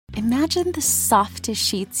Imagine the softest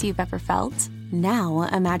sheets you've ever felt. Now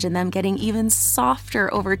imagine them getting even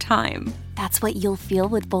softer over time. That's what you'll feel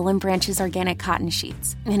with Boll & Branch's organic cotton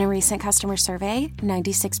sheets. In a recent customer survey,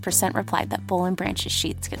 96% replied that Boll & Branch's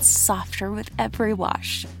sheets get softer with every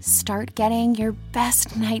wash. Start getting your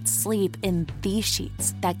best night's sleep in these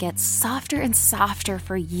sheets that get softer and softer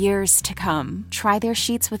for years to come. Try their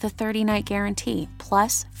sheets with a 30-night guarantee,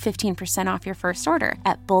 plus 15% off your first order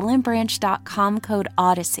at bollandbranch.com code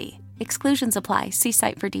Odyssey. Exclusions apply. See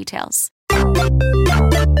site for details.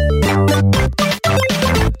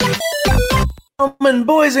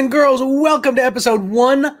 Boys and girls, welcome to episode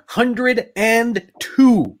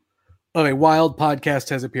 102 of A Wild Podcast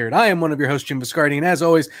Has Appeared. I am one of your hosts, Jim Viscardi, and as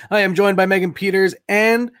always, I am joined by Megan Peters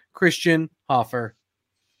and Christian Hoffer.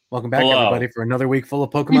 Welcome back, everybody, for another week full of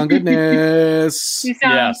Pokemon goodness. You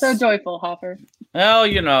sound so joyful, Hoffer. Well,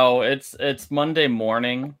 you know, it's Monday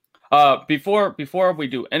morning. Before we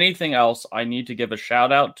do anything else, I need to give a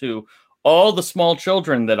shout out to all the small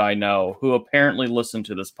children that I know who apparently listen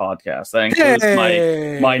to this podcast. That includes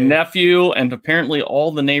my nephew and apparently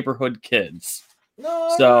all the neighborhood kids.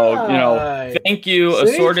 Nice. So, you know, thank you,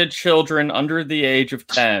 assorted children under the age of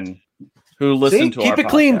 10 who listen to our podcast. Keep it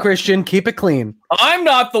clean, Christian. Keep it clean. I'm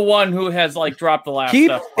not the one who has dropped the last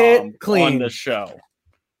F-bomb on this show.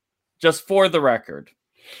 Just for the record.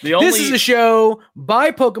 This is a show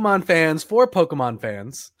by Pokemon fans for Pokemon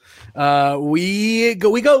fans. We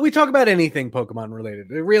talk about anything Pokemon related.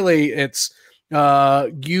 It's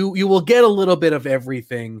you will get a little bit of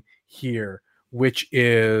everything here, which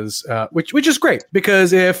is great,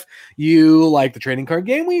 because if you like the trading card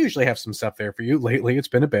game, we usually have some stuff there for you. Lately, it's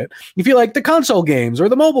been a bit. If you like the console games or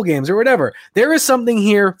the mobile games or whatever, there is something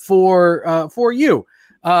here for you.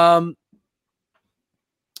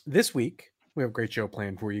 This week, we have a great show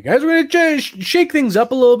planned for you guys. We're going to shake things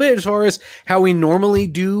up a little bit as far as how we normally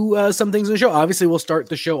do some things in the show. Obviously, we'll start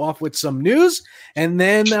the show off with some news, and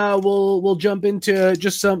then we'll jump into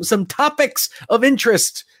just some topics of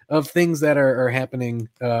interest of things that are happening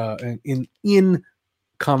in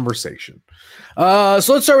conversation. So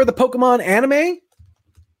let's start with the Pokemon anime.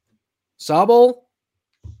 Sobble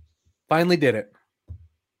finally did it.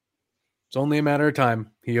 It's only a matter of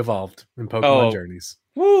time. He evolved in Pokemon Journeys.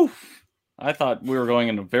 Woo! I thought we were going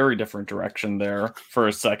in a very different direction there for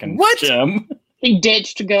a second. What? Jim? He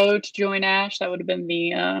ditched to go to join Ash. That would have been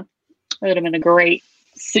a great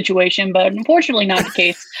situation, but unfortunately not the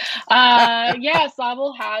case.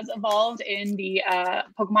 Sobble has evolved in the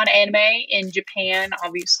Pokemon anime in Japan.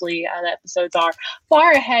 Obviously, the episodes are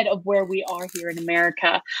far ahead of where we are here in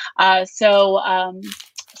America.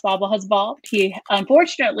 Sobble has evolved. He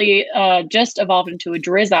unfortunately just evolved into a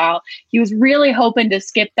Drizzile. He was really hoping to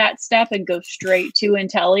skip that step and go straight to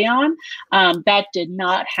Inteleon. That did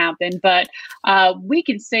not happen, but we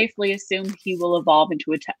can safely assume he will evolve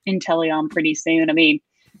into Inteleon pretty soon. I mean,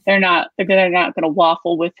 they're not going to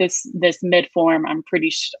waffle with this mid form. I'm pretty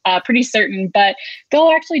certain. But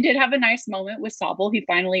Go actually did have a nice moment with Sobble. He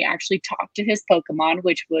finally actually talked to his Pokemon,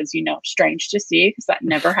 which was strange to see because that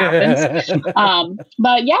never happens.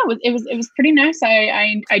 But yeah, it was pretty nice.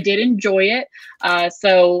 I did enjoy it.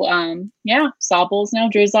 Sobble's now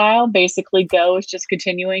Drizzile. Basically, Go is just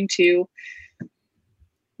continuing to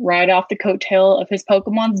ride off the coattail of his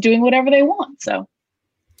Pokemon's doing whatever they want. So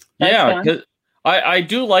yeah. I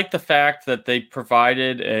do like the fact that they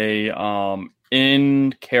provided a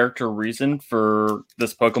in-character reason for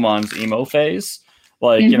this Pokemon's emo phase.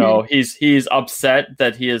 He's upset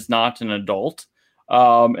that he is not an adult.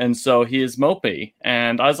 And so he is mopey.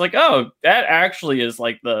 And I was like, oh, that actually is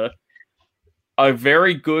a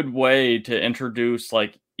very good way to introduce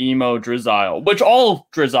emo Drizzile, which all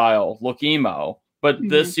Drizzile look emo, but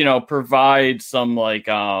this, provides some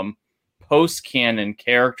post-canon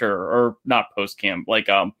character, or not post-canon,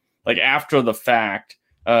 after the fact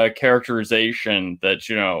characterization that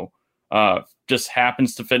just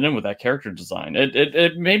happens to fit in with that character design.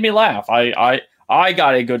 It made me laugh. I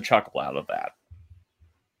got a good chuckle out of that.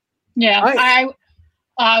 Yeah,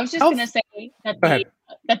 I was just gonna say that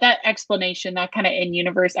that explanation, that kind of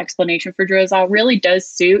in-universe explanation for Drizzile really does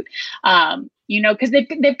suit. Because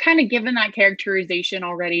they've kind of given that characterization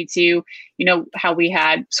already to, how we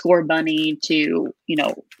had Score Bunny to,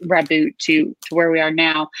 Raboot to where we are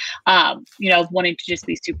now, wanting to just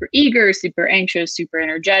be super eager, super anxious, super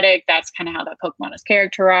energetic. That's kind of how that Pokemon is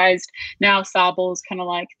characterized. Now Sobble is kind of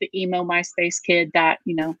like the emo MySpace kid that,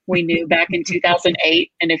 we knew back in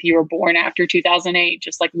 2008. And if you were born after 2008,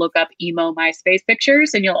 just look up emo MySpace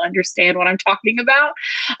pictures and you'll understand what I'm talking about.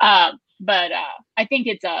 But I think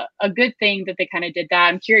it's a good thing that they kind of did that.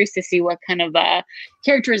 I'm curious to see what kind of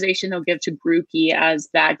characterization they'll give to Grookey as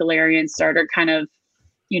that Galarian starter kind of,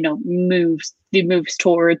 moves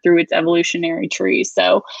toward through its evolutionary tree.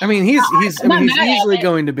 So I mean, he's easily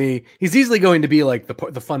going to be like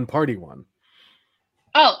the fun party one.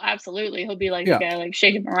 Oh, absolutely. He'll be like the guy like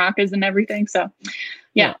shaking maracas and everything. So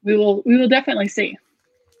yeah, we will definitely see.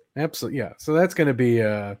 Absolutely. Yeah. So that's going to be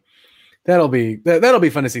that'll be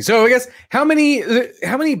fun to see. So I guess how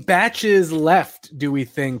many batches left do we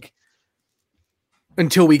think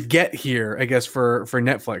until we get here, I guess for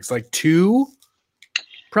Netflix? Like 2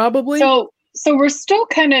 probably. So we're still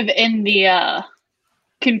kind of in the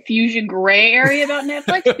confusion gray area about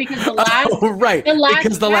Netflix because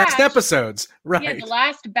the last episodes, right? Yeah, the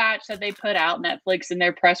last batch that they put out, Netflix in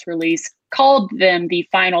their press release called them the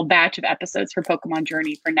final batch of episodes for Pokemon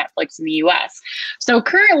Journey for Netflix in the US. So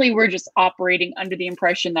currently we're just operating under the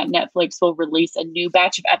impression that Netflix will release a new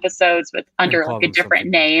batch of episodes under like a different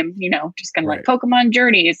name, just kind of like Pokemon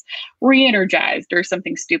Journeys re-energized or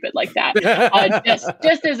something stupid like that.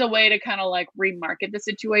 Just as a way to kind of like remarket the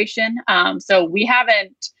situation. So we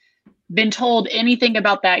haven't been told anything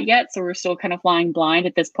about that yet, so we're still kind of flying blind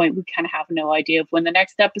at this point. We kind of have no idea of when the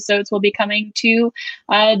next episodes will be coming to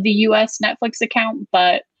the US Netflix account,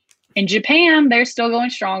 but in Japan they're still going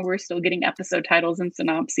strong. We're still getting episode titles and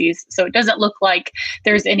synopses, so it doesn't look like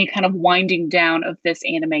there's any kind of winding down of this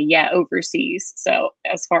anime yet overseas. So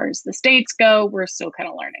as far as the States go, we're still kind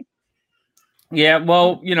of learning. Yeah,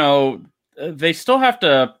 well, they still have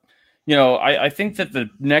to, I think that the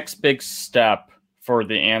next big step for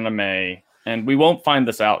the anime, and we won't find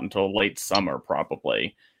this out until late summer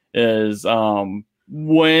probably, is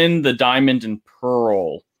when the Diamond and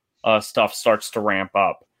Pearl stuff starts to ramp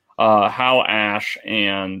up. How Ash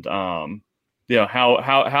and how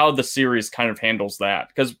the series kind of handles that,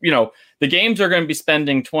 because the games are going to be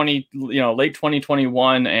spending late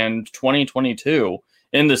 2021 and 2022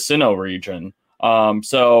 in the Sinnoh region.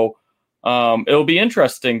 It'll be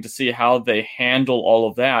interesting to see how they handle all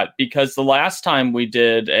of that, because the last time we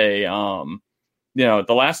did the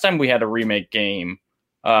last time we had a remake game,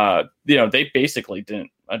 they basically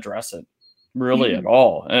didn't address it really at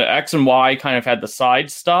all. X and Y kind of had the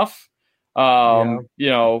side stuff, and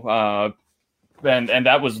that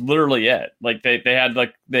was literally it. Like they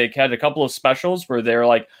had a couple of specials where they're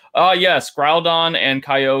like, oh yes, Groudon and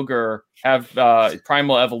Kyogre have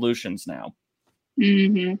primal evolutions now.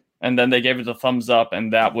 Mm-hmm. And then they gave it a thumbs up,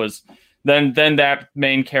 and that was then that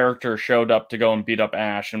main character showed up to go and beat up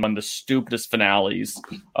Ash in one of the stupidest finales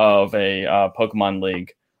of a Pokemon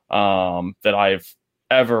League that I've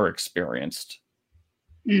ever experienced.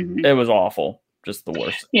 Mm-hmm. It was awful. Just the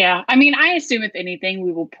worst. Yeah. I mean, I assume if anything,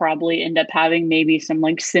 we will probably end up having maybe some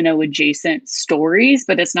like Sinnoh adjacent stories,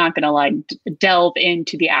 but it's not going to like delve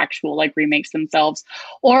into the actual like remakes themselves.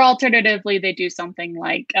 Or alternatively, they do something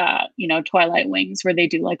like, Twilight Wings, where they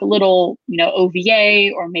do like a little, OVA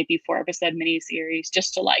or maybe 4-episode miniseries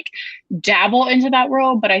just to like dabble into that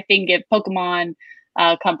world. But I think if Pokemon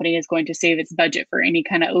company is going to save its budget for any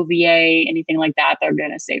kind of OVA, anything like that, they're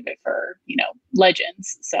going to save it for,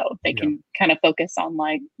 Legends. So they can kind of focus on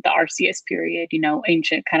like the Arceus period,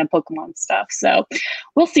 ancient kind of Pokemon stuff. So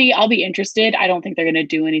we'll see. I'll be interested. I don't think they're going to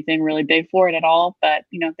do anything really big for it at all, but,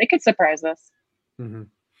 they could surprise us. Mm-hmm.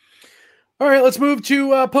 All right, let's move to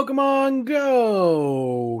Pokemon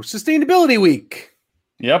Go Sustainability Week.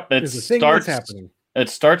 Yep. It starts happening. It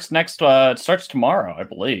starts it starts tomorrow, I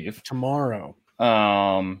believe. Tomorrow.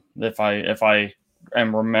 If I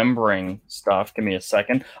am remembering stuff, give me a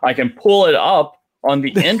second. I can pull it up on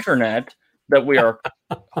the internet that we are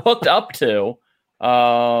hooked up to.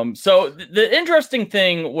 So the interesting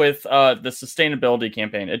thing with the sustainability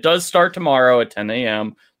campaign, it does start tomorrow at 10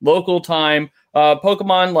 a.m. local time.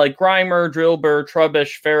 Pokemon like Grimer, Drillbur,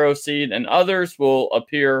 Trubbish, Ferroseed, and others will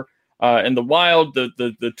appear in the wild.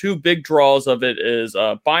 The two big draws of it is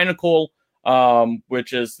Binacle,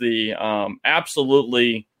 which is the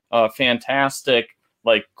absolutely fantastic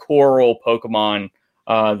like coral Pokemon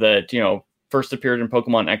that first appeared in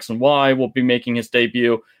Pokemon X and Y, will be making his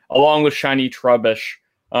debut along with Shiny Trubbish.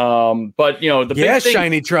 But the big thing,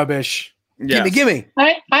 Shiny Trubbish. Yes. Gimme.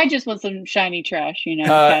 I just want some shiny trash,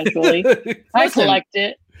 casually. I collect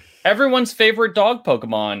it. Everyone's favorite dog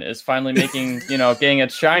Pokemon is finally making, getting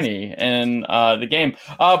its shiny in the game.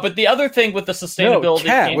 But the other thing with the sustainability,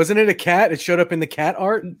 cat. Wasn't it a cat? It showed up in the cat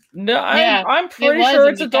art. No, I'm pretty sure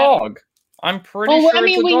it's a dog. I'm pretty sure. I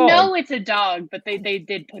mean, we know it's a dog, but they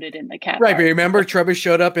did put it in the cat. Right, art. but remember Trubbish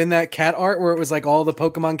showed up in that cat art where it was like all the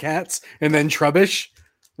Pokemon cats, and then Trubbish.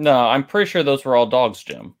 No, I'm pretty sure those were all dogs,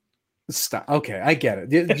 Jim. Stop. Okay, I get it.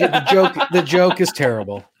 The joke is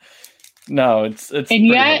terrible. No, it's and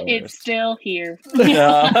yet hilarious. It's still here.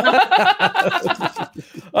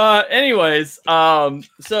 Anyways,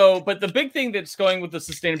 but the big thing that's going with the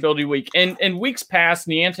sustainability week, and in weeks past,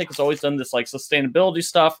 Niantic has always done this like sustainability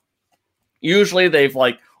stuff. Usually they've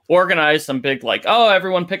like organized some big like, oh,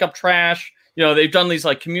 everyone pick up trash. You know, they've done these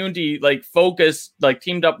like community like focus, like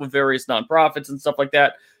teamed up with various nonprofits and stuff like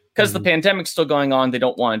that. Because the pandemic's still going on, they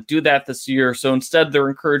don't want to do that this year. So instead, they're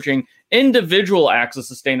encouraging individual acts of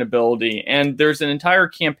sustainability. And there's an entire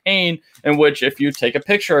campaign in which if you take a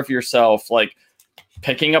picture of yourself, like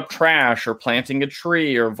picking up trash or planting a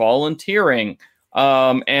tree or volunteering,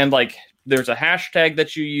 and like there's a hashtag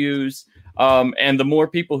that you use, and the more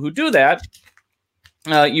people who do that,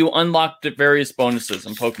 you unlock the various bonuses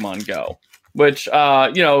in Pokemon Go, which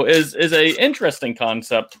is a interesting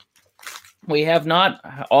concept. We have not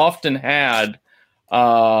often had, we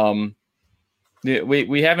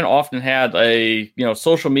haven't often had a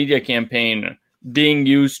social media campaign being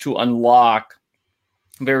used to unlock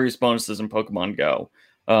various bonuses in Pokemon Go.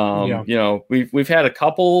 We've had a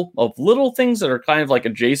couple of little things that are kind of like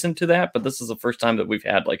adjacent to that, but this is the first time that we've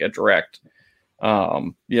had like a direct,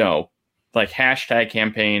 like hashtag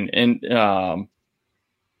campaign and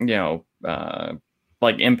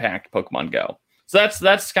like impact Pokemon Go. So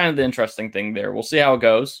that's kind of the interesting thing there. We'll see how it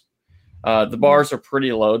goes. The bars are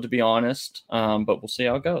pretty low, to be honest, but we'll see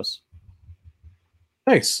how it goes.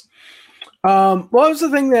 Nice. What was the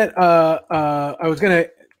thing that I was gonna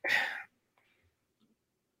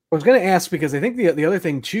ask, because I think the other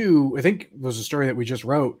thing too, I think was a story that we just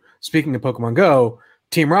wrote. Speaking of Pokemon Go,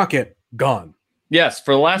 Team Rocket gone. Yes,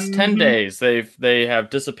 for the last 10 days they have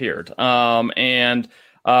disappeared.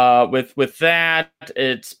 With that,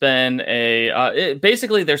 it's been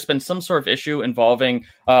basically there's been some sort of issue involving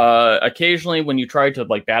occasionally when you try to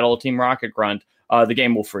like battle a Team Rocket grunt, the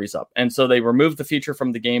game will freeze up. And so they removed the feature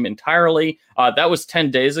from the game entirely. That was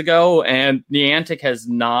 10 days ago, and Niantic has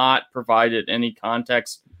not provided any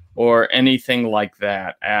context or anything like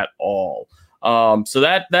that at all. So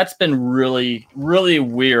that's been really, really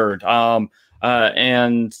weird. And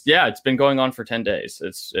yeah, it's been going on for 10 days.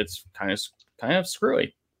 It's kind of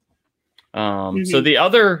screwy. So the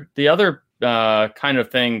other kind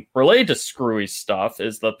of thing related to screwy stuff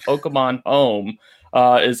is the Pokemon Home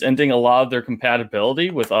is ending a lot of their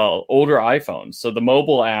compatibility with older iPhones. So the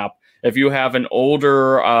mobile app, if you have an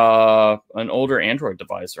older Android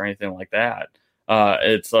device or anything like that,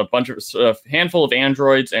 it's a handful of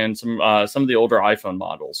Androids and some of the older iPhone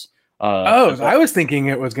models. I was thinking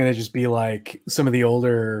it was going to just be like some of the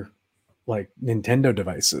older like Nintendo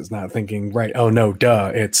devices, not thinking, right, oh no,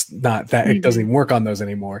 duh, it's not that. It doesn't even work on those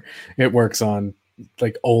anymore. It works on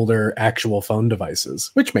like older actual phone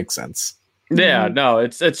devices, which makes sense. Yeah, no,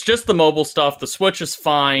 it's just the mobile stuff. The Switch is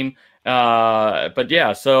fine. But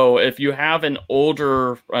yeah, so if you have an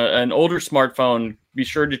older smartphone, be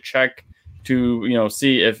sure to check to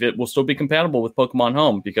see if it will still be compatible with Pokemon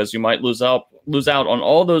Home, because you might lose out on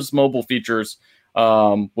all those mobile features,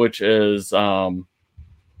 which is like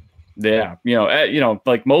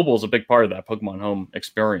mobile is a big part of that Pokemon Home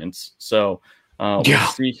experience. So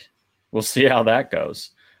we'll see how that goes.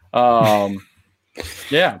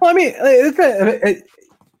 Yeah. Well, I mean,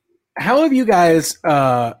 how have you guys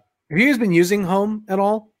been using Home at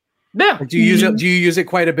all? Yeah. Like, do you use it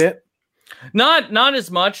quite a bit? Not as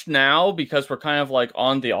much now, because we're kind of like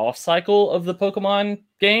on the off cycle of the Pokemon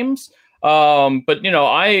games. But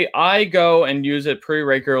I go and use it pretty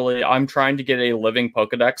regularly. I'm trying to get a living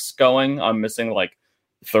Pokedex going. I'm missing like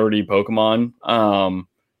 30 Pokemon.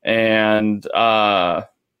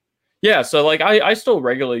 Yeah, so like I still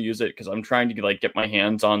regularly use it because I'm trying to like get my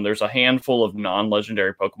hands on. There's a handful of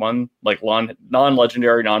non-legendary Pokemon, like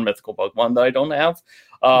non-legendary, non-mythical Pokemon that I don't have.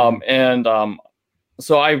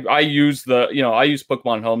 So I use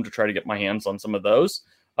Pokemon Home to try to get my hands on some of those.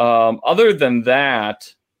 Other than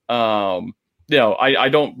that, I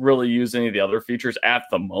don't really use any of the other features at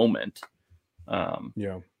the moment.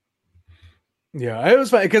 Yeah, it was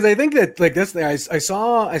fun because I think that like this thing, I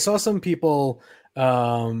saw some people.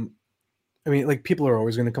 I mean, like, people are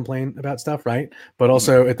always going to complain about stuff, right? But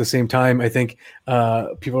also at the same time, I think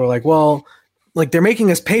people are like, well, like, they're making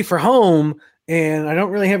us pay for Home, and I don't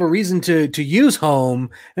really have a reason to use Home.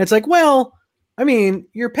 And it's like, well, I mean,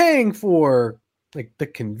 you're paying for like the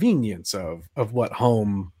convenience of what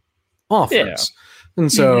Home offers. Yeah.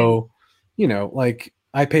 And so, like,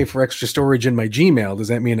 I pay for extra storage in my Gmail. Does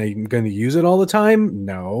that mean I'm going to use it all the time?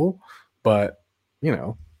 No, but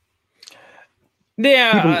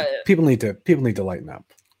yeah, people need to lighten up.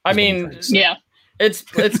 I mean, yeah, it's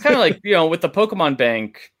kind of like with the Pokemon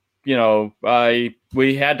Bank.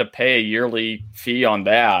 we had to pay a yearly fee on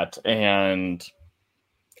that, and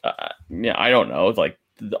I don't know, like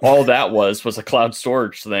all that was a cloud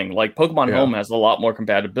storage thing. Like Pokemon Home has a lot more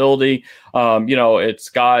compatibility. It's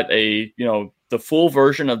got the full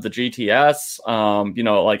version of the GTS.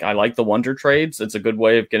 Like I like the Wonder Trades. It's a good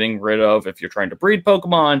way of getting rid of if you're trying to breed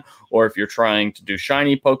Pokemon or if you're trying to do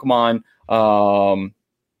shiny Pokemon. I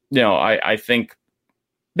think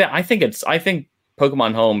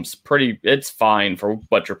Pokemon Home's it's fine for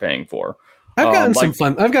what you're paying for. I've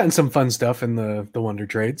gotten some fun stuff in the Wonder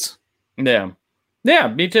Trades. Yeah,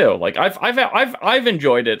 me too. Like I've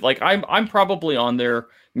enjoyed it. Like I'm probably on there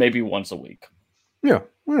maybe once a week. Yeah,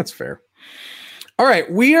 well, that's fair. All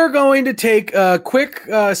right, we are going to take a quick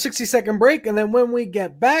 60-second break, and then when we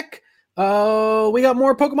get back, we got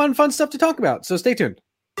more Pokemon fun stuff to talk about. So stay tuned.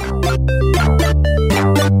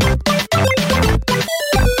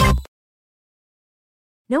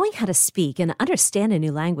 Knowing how to speak and understand a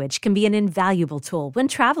new language can be an invaluable tool when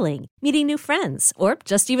traveling, meeting new friends, or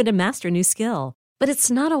just even to master a new skill. But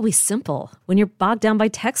it's not always simple when you're bogged down by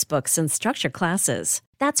textbooks and structured classes.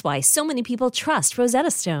 That's why so many people trust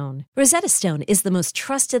Rosetta Stone. Rosetta Stone is the most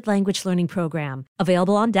trusted language learning program,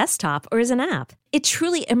 available on desktop or as an app. It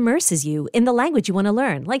truly immerses you in the language you want to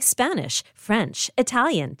learn, like Spanish, French,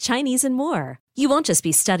 Italian, Chinese, and more. You won't just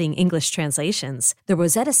be studying English translations. The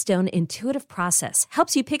Rosetta Stone intuitive process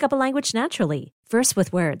helps you pick up a language naturally, first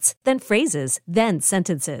with words, then phrases, then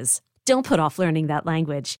sentences. Don't put off learning that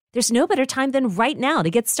language. There's no better time than right now to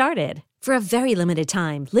get started. For a very limited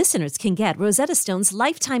time, listeners can get Rosetta Stone's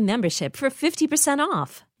lifetime membership for 50%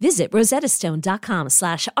 off. Visit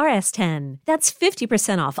rosettastone.com/rs10. That's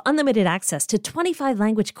 50% off unlimited access to 25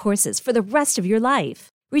 language courses for the rest of your life.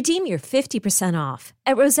 Redeem your 50% off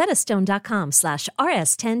at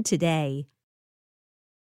rosettastone.com/rs10 today.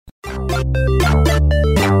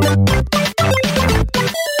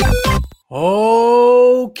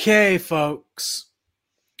 Okay, folks.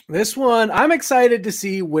 This one, I'm excited to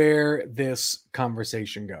see where this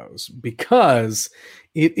conversation goes because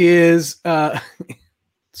it is,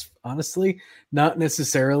 it's honestly not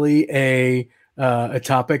necessarily a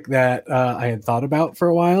topic that I had thought about for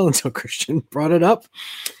a while until Christian brought it up.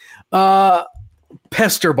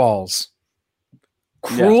 Pester balls,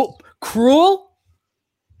 cruel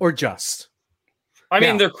or just? I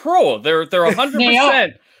mean, they're cruel. They're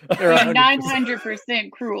 100%. They're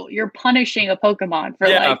 900% cruel. You're punishing a Pokemon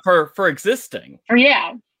for existing.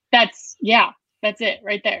 That's it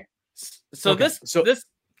right there. So okay. This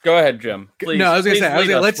go ahead, Jim. Please. No, I was going to say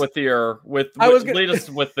lead us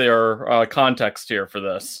with your context here for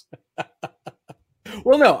this.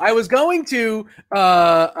 Well, no, I was going to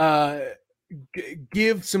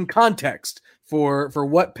give some context for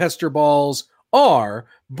what Pester balls are,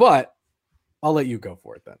 but I'll let you go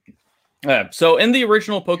for it then. So in the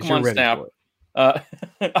original Pokemon Snap,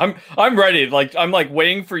 I'm ready. Like I'm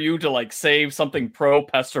waiting for you to say something pro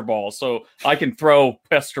Pester Ball so I can throw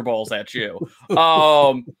Pester Balls at you.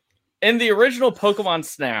 In the original Pokemon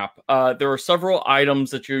Snap, there were several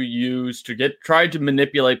items that you used to try to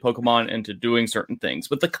manipulate Pokemon into doing certain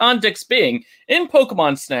things. With the context being, in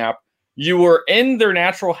Pokemon Snap, you were in their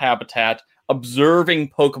natural habitat, observing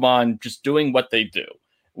Pokemon just doing what they do.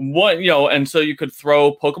 And so you could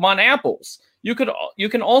throw Pokemon apples. You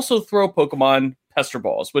can also throw Pokemon Pester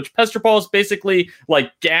Balls, which Pester Balls basically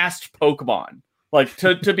gassed Pokemon.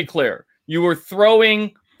 To be clear, you were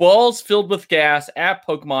throwing balls filled with gas at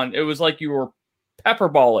Pokemon. It was like you were pepper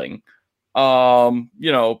balling.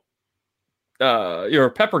 You're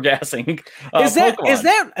pepper gassing. Is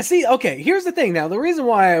that see? Okay, here's the thing. Now, the reason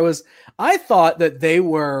why I thought that they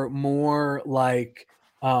were more like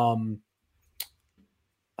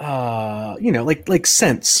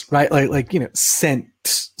scents, right? Scent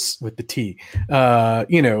with the T,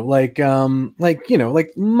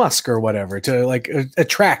 like musk or whatever to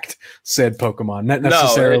attract said Pokemon, not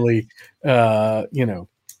necessarily,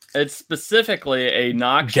 It's specifically a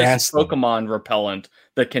noxious Pokemon repellent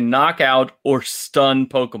that can knock out or stun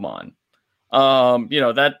Pokemon.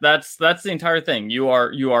 That's the entire thing. You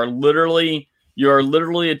are literally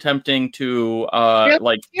attempting to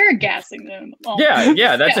you're gassing them.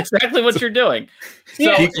 That's exactly what you're doing.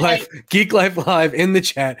 So Geek Life Live in the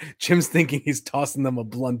chat. Jim's thinking he's tossing them a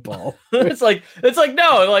blunt ball. We're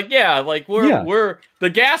the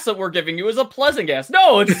gas that we're giving you is a pleasant gas.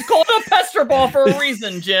 No, it's called a Pester Ball for a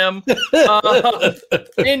reason, Jim.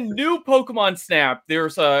 In new Pokemon Snap,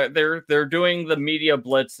 they're doing the media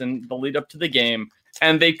blitz and the lead up to the game,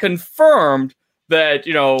 and they confirmed that,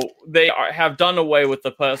 they have done away with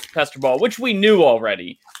the Pester Ball, which we knew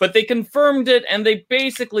already, but they confirmed it, and they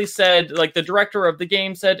basically said, like the director of the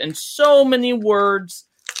game said in so many words,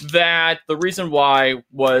 that the reason why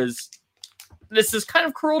was this is kind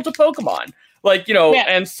of cruel to Pokemon.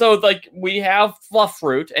 And so, we have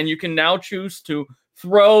Fluffroot, and you can now choose to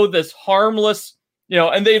throw this harmless,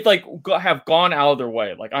 and they've, have gone out of their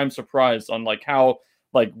way. I'm surprised on, how,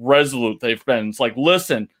 resolute they've been. It's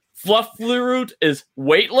listen, Fluffroot is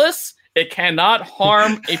weightless. It cannot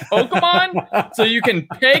harm a Pokemon, so you can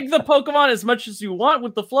peg the Pokemon as much as you want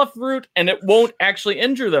with the Fluffroot, and it won't actually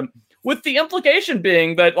injure them. With the implication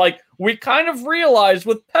being that, we kind of realized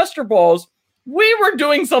with Pester Balls, we were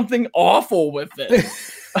doing something awful with it.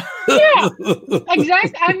 Yeah,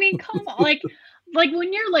 exactly. I mean, come on, like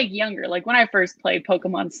when you're younger, when I first played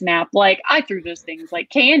Pokemon Snap, I threw those things like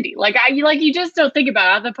candy. You just don't think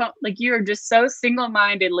about it. You're just so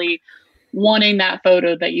single-mindedly wanting that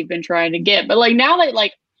photo that you've been trying to get. But now that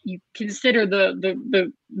you consider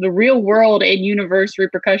the real world and universe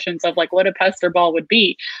repercussions of what a Pester Ball would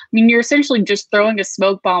be. I mean, you're essentially just throwing a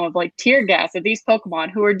smoke bomb of tear gas at these Pokemon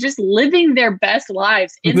who are just living their best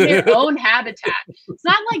lives in their own habitat. It's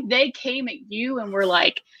not like they came at you and were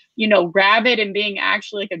rabid and being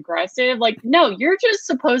actually aggressive. No, you're just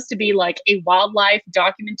supposed to be a wildlife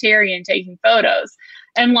documentarian taking photos.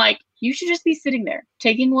 And you should just be sitting there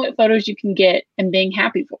taking what photos you can get and being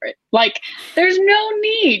happy for it. There's no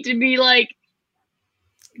need to be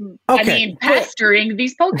pestering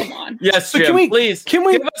these Pokemon. Yes, Jim, please. Can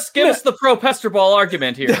we give us the pro Pester Ball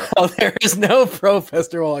argument here? No, there is no pro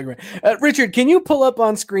Pester Ball argument. Richard, can you pull up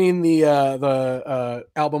on screen the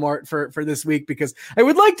album art for this week? Because I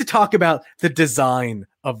would like to talk about the design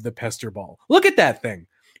of the Pester Ball. Look at that thing.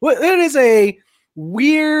 Well, it is a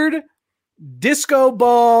weird disco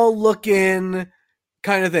ball looking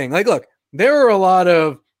kind of thing. Look, there are a lot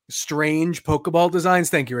of strange Pokeball designs.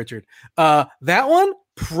 Thank you, Richard. That one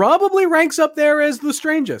probably ranks up there as the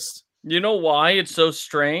strangest. You know why it's so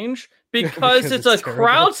strange? Because it's a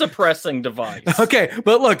crowd suppressing device. Okay,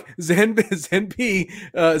 but look, Zenpai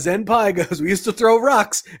goes, we used to throw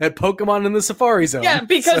rocks at Pokemon in the Safari Zone. Yeah,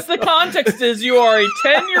 because the context is you are a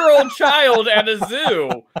 10-year-old child at a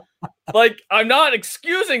zoo. I'm not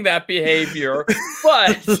excusing that behavior,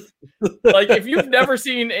 but if you've never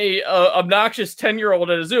seen a obnoxious 10-year-old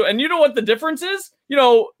at a zoo, and you know what the difference is?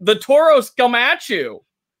 The Tauros come at you.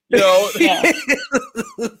 Yeah.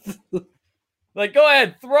 Go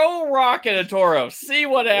ahead, throw a rock at a Tauros, see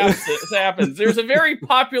what happens. There's a very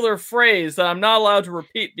popular phrase that I'm not allowed to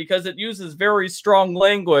repeat because it uses very strong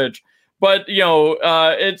language, but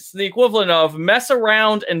it's the equivalent of mess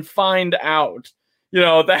around and find out.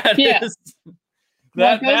 That is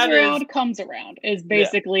what goes around comes around is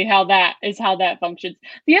basically how that functions.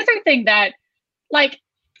 The other thing that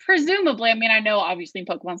presumably, I mean, I know obviously in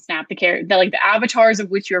Pokemon Snap the avatars of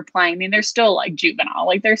which you're playing, I mean, they're still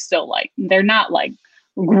juvenile, they're still they're not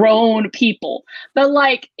grown people. But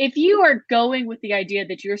if you are going with the idea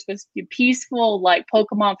that you're supposed to be a peaceful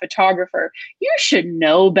Pokemon photographer, you should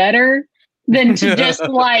know better than to just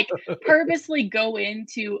purposely go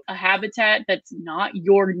into a habitat that's not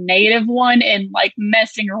your native one and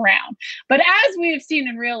messing around. But as we have seen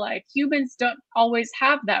in real life, humans don't always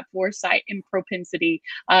have that foresight and propensity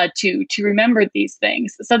to remember these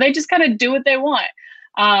things. So they just kind of do what they want.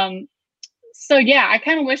 So yeah, I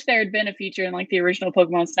kind of wish there had been a feature in the original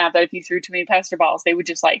Pokemon Snap that if you threw too many Pester Balls, they would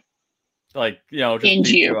just just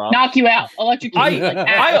injure you, knock you out, electrocute you.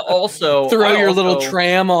 I also throw your little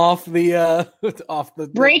tram off the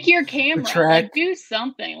break your camera, track. Do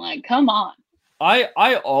something. Come on.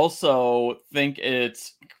 I also think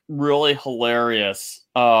it's really hilarious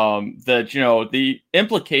that the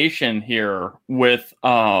implication here with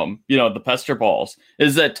the Pester Balls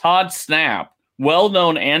is that Todd Snap,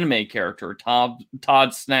 well-known anime character Todd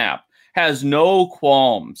Snap, has no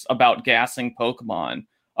qualms about gassing Pokemon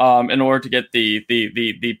in order to get the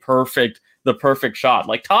perfect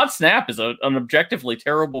shot. Todd Snap is an objectively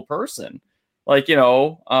terrible person.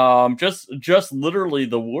 Just literally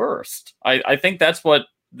the worst. I think that's what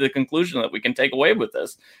the conclusion that we can take away with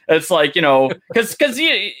this. It's so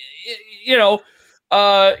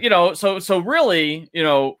really,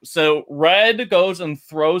 so Red goes and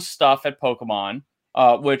throws stuff at Pokemon,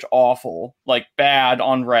 which awful, bad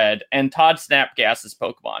on Red, and Todd Snap gasses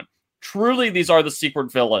Pokemon. Truly, these are the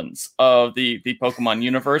secret villains of the Pokemon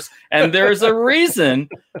universe, and there's a reason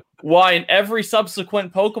why in every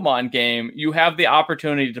subsequent Pokemon game you have the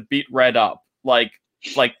opportunity to beat Red up like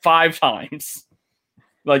 5 times.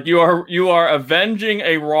 You are avenging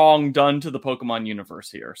a wrong done to the Pokemon universe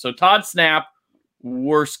here. So Todd Snap,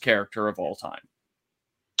 worst character of all time.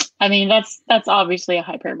 I mean, that's obviously a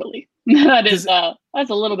hyperbole. That's a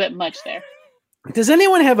little bit much there. Does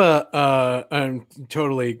anyone have I'm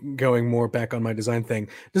totally going more back on my design thing.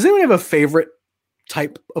 Does anyone have a favorite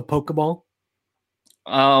type of Pokeball?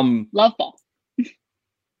 Love ball.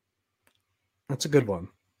 That's a good one.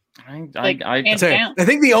 I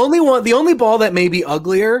think the only ball that may be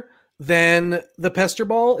uglier than the Pester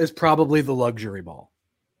ball is probably the luxury ball.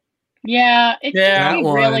 Yeah, it's that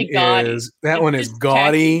one really gaudy. That one is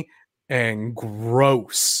gaudy and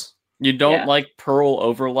gross. You don't like pearl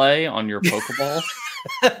overlay on your Pokeball?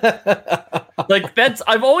 Like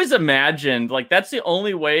I've always imagined like that's the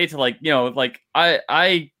only way to like,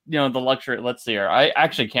 the luxury, let's see here. I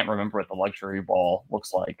actually can't remember what the luxury ball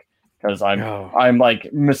looks like because I'm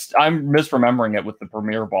misremembering it with the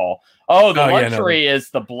premier ball. Oh, the luxury is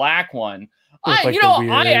the black one.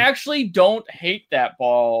 I actually don't hate that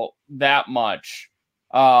ball that much.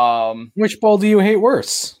 Which ball do you hate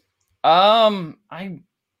worse? I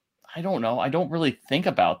don't know. I don't really think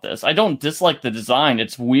about this. I don't dislike the design.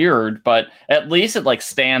 It's weird, but at least it like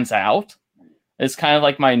stands out. It's kind of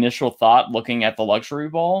like my initial thought looking at the luxury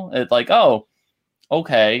ball. It's like, oh,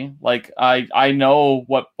 okay. Like I know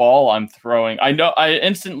what ball I'm throwing. I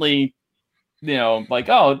instantly, like,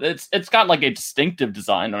 oh, it's got like a distinctive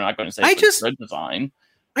design. I'm not going to say it's a good design.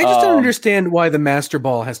 I just don't understand why the Master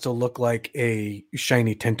Ball has to look like a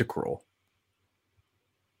shiny Tentacruel.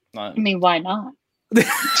 I mean, why not?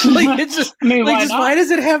 It's just, why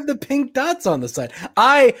does it have the pink dots on the side?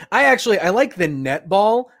 I like the net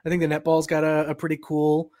ball. I think the net ball's got a pretty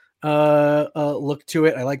cool look to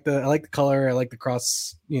it. I like the color. I like the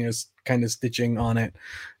cross, kind of stitching on it.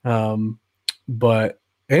 But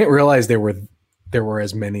I didn't realize there were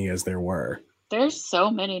as many as there were. There's so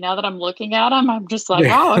many now that I'm looking at them. I'm just like,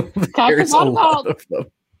 oh, I forgot about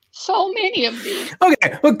so many of these.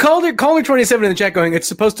 Okay, but Calder 27 in the chat going, it's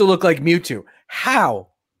supposed to look like Mewtwo. How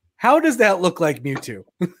does that look like Mewtwo?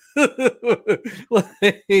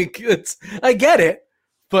 I get it,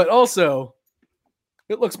 but also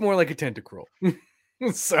it looks more like a Tentacruel.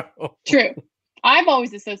 So true. I've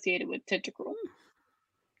always associated with Tentacruel.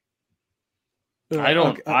 I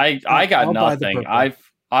don't. Okay. I got nothing.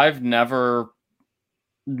 I've never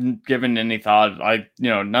given any thought.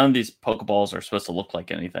 None of these Pokeballs are supposed to look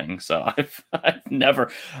like anything, so I've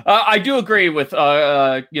never. I do agree with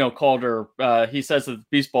Calder. He says that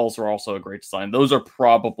Beast Balls are also a great design. Those are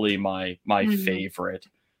probably my favorite.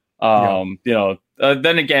 Then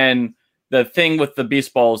again, the thing with the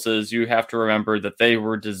Beast Balls is you have to remember that they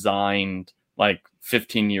were designed like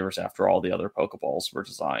 15 years after all the other Pokeballs were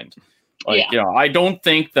designed. I don't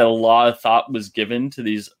think that a lot of thought was given to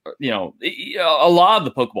these, a lot of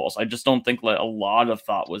the Pokeballs. I just don't think that a lot of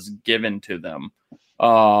thought was given to them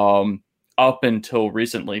up until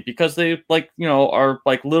recently because they are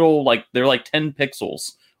like little, like they're like 10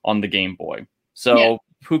 pixels on the Game Boy. So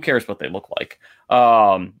who cares what they look like?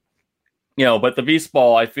 But the Beast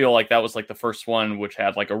Ball, I feel like that was like the first one which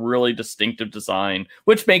had like a really distinctive design,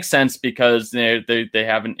 which makes sense because they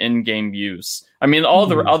have an in-game use. I mean, all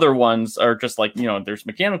the other ones are just like, there's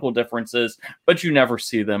mechanical differences, but you never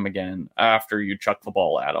see them again after you chuck the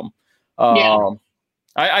ball at them.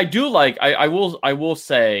 I do like, I will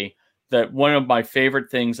say that one of my favorite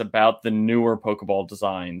things about the newer Pokeball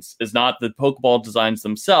designs is not the Pokeball designs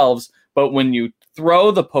themselves, but when you throw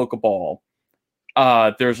the Pokeball,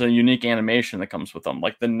 there's a unique animation that comes with them,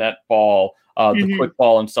 like the net ball, the quick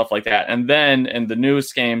ball and stuff like that. And then in the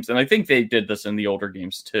newest games, and I think they did this in the older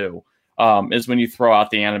games too, is when you throw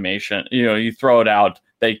out the animation, you throw it out,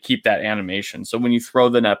 they keep that animation. So when you throw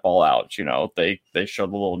the net ball out, they show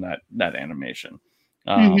the little net animation.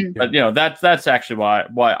 But that's actually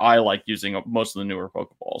why I like using most of the newer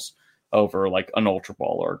Pokeballs over like an Ultra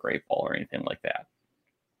Ball or a Great Ball or anything like that.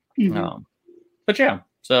 But yeah,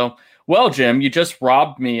 so. Well, Jim, you just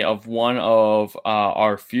robbed me of one of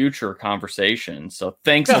our future conversations. So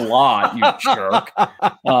thanks a lot, you jerk.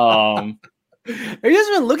 I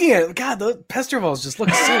just been looking at it. God, those Pester balls just look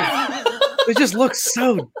so. They just look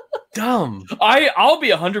so dumb. I'll be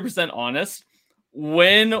 100% honest.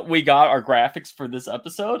 When we got our graphics for this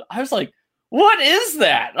episode, I was like, "What is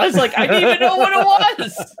that?" I was like, "I didn't even know what it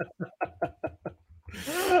was."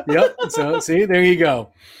 Yep. So see, there you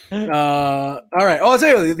go. All right. Oh, I'll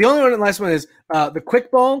tell you, the only one, the last one is the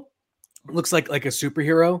quick ball. Looks like a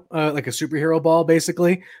superhero ball,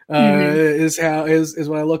 basically. Is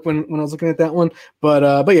what I look when I was looking at that one. But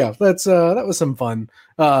yeah, that was some fun.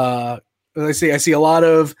 I see a lot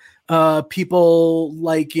of people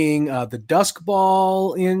liking the Dusk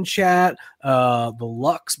Ball in chat, the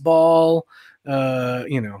Lux Ball.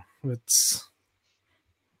 It's.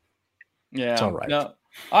 Yeah, it's all right. No,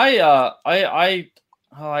 I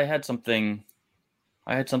had something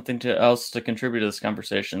else to contribute to this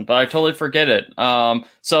conversation, but I totally forget it.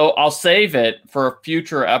 So I'll save it for a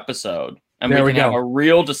future episode, and we can have a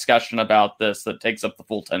real discussion about this that takes up the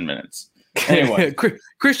full 10 minutes. Anyway,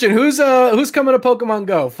 Christian, who's coming to Pokemon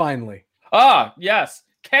Go finally? Yes,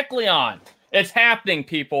 Kecleon. It's happening,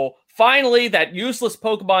 people. Finally, that useless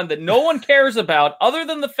Pokemon that no one cares about, other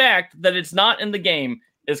than the fact that it's not in the game,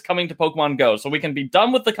 is coming to Pokemon Go, so we can be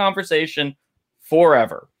done with the conversation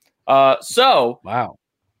forever. Wow.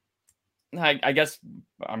 I guess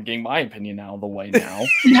I'm getting my opinion out of the way now.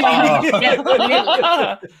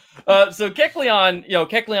 So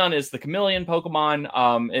Kecleon is the chameleon Pokemon.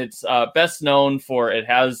 It's best known for it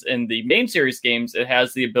has in the main series games, it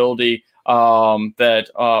has the ability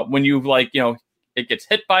that when you it gets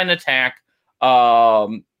hit by an attack.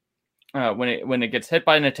 When it gets hit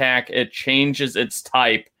by an attack, it changes its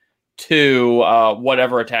type to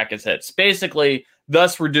whatever attack it hits. Basically,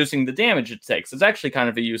 thus reducing the damage it takes. It's actually kind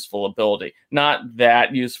of a useful ability. Not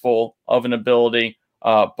that useful of an ability,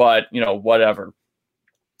 but whatever.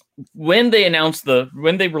 When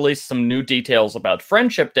they released some new details about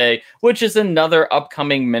Friendship Day, which is another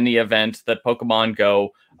upcoming mini event that Pokemon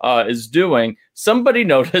Go is doing, somebody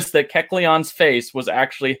noticed that Kecleon's face was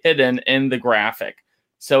actually hidden in the graphic.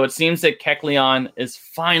 So it seems that Kecleon is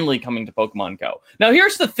finally coming to Pokemon Go. Now,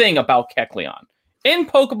 here's the thing about Kecleon. In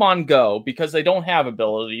Pokemon Go, because they don't have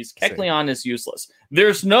abilities, Kecleon is useless.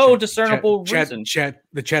 There's no discernible reason.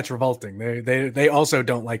 The chat's revolting. They also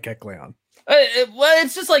don't like Kecleon. Well,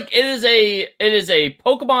 it's just like it is a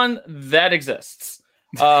Pokemon that exists.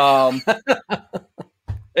 And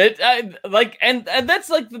that's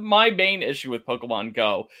like my main issue with Pokemon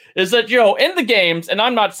Go is that in the games, and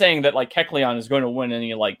I'm not saying that like Kecleon is going to win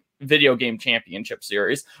any like video game championship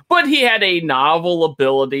series, but he had a novel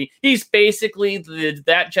ability. He's basically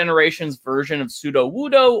that generation's version of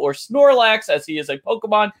Sudowoodo or Snorlax, as he is a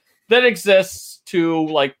Pokemon that exists to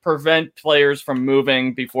like prevent players from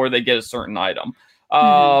moving before they get a certain item.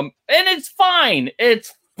 And it's fine.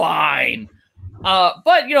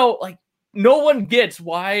 But no one gets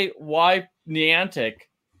why Niantic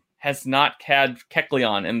has not had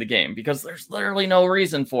Kecleon in the game, because there's literally no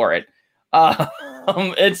reason for it.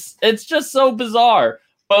 It's just so bizarre,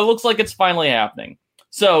 but it looks like it's finally happening.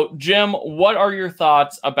 So, Jim, what are your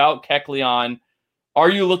thoughts about Kecleon? Are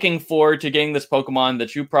you looking forward to getting this Pokemon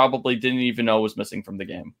that you probably didn't even know was missing from the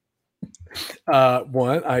game?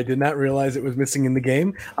 One, I did not realize it was missing in the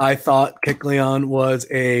game. I thought Kecleon was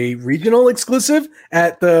a regional exclusive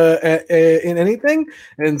in anything,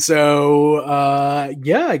 and so I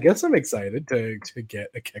guess I'm excited to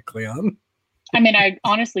get a Kecleon. I mean, I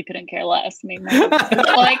honestly couldn't care less. I mean,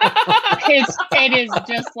 it is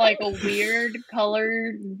just like a weird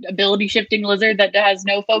colored ability shifting lizard that has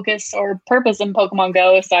no focus or purpose in Pokemon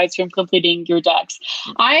Go aside from completing your decks.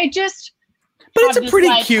 But it's a pretty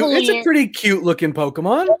cute looking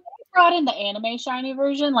Pokemon. If they brought in the anime shiny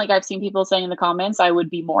version, like I've seen people saying in the comments, I would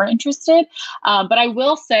be more interested. But I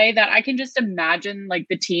will say that I can just imagine like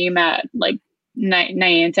the team at like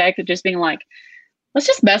Niantic just being like, let's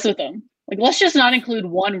just mess with them. Like, let's just not include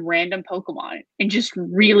one random Pokemon and just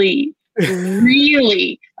really,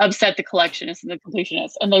 really upset the collectionists and the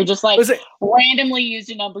completionists. And they're just like randomly used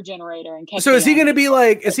a number generator and kept. So is he going to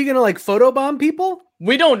photobomb people?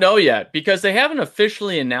 We don't know yet because they haven't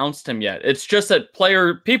officially announced him yet. It's just that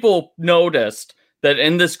people noticed that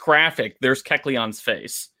in this graphic there's Kecleon's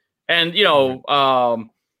face, and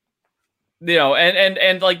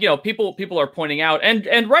people are pointing out,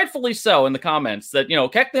 and rightfully so in the comments, that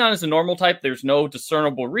Kecleon is a normal type. There's no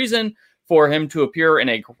discernible reason for him to appear in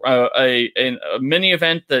a mini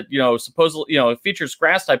event that supposedly features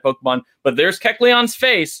grass type Pokemon, but there's Kecleon's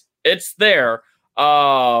face. It's there.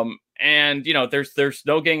 And there's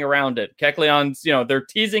no getting around it. Kecleon's, they're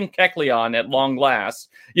teasing Kecleon at long last.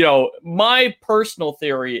 My personal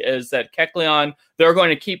theory is that Kecleon, they're going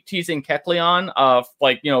to keep teasing Kecleon,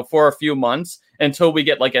 for a few months until we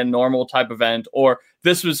get like a normal type event, or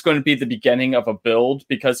this was going to be the beginning of a build,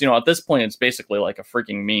 because at this point it's basically like a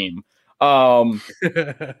freaking meme.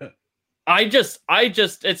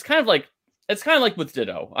 It's kind of like with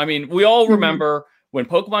Ditto. I mean, we all remember when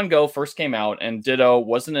Pokemon Go first came out and Ditto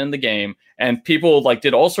wasn't in the game, and people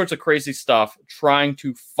did all sorts of crazy stuff trying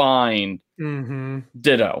to find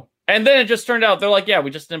Ditto. And then it just turned out they're like, yeah, we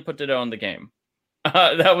just didn't put Ditto in the game.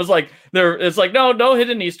 That was it's like, no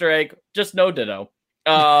hidden Easter egg, just no Ditto.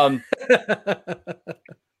 And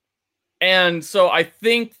so I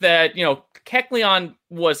think that, Kecleon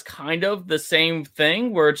was kind of the same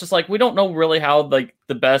thing, where it's just like we don't know really how like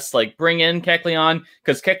the best like bring in Kecleon,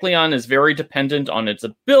 because Kecleon is very dependent on its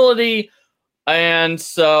ability. And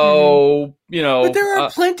so, but there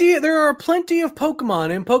are plenty of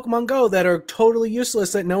Pokemon in Pokemon Go that are totally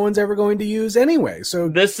useless that no one's ever going to use anyway. So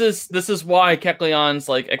this is why Kecleon's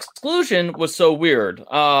like exclusion was so weird.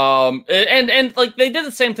 And like they did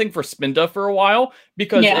the same thing for Spinda for a while,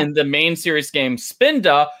 because in the main series game,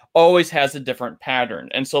 Spinda always has a different pattern.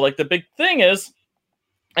 And so like the big thing is,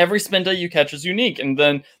 every Spinda you catch is unique. And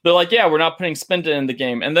then they're like, yeah, we're not putting Spinda in the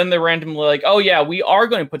game. And then they're randomly like, oh yeah, we are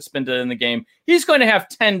going to put Spinda in the game. He's going to have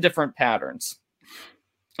 10 different patterns.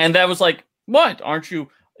 And that was like, what? Don't you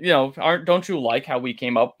like how we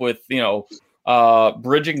came up with,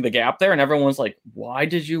 bridging the gap there? And everyone's like, why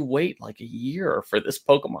did you wait like a year for this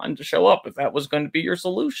Pokemon to show up if that was going to be your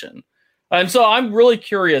solution? And so I'm really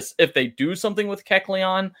curious if they do something with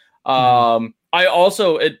Kecleon. I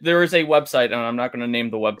also, there is a website, and I'm not going to name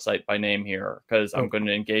the website by name here because I'm going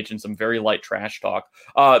to engage in some very light trash talk,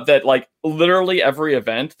 that like literally every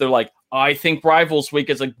event, they're like, I think Rivals Week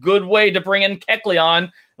is a good way to bring in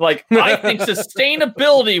Kecleon. Like, I think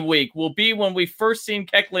Sustainability Week will be when we first seen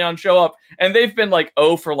Kecleon show up. And they've been like,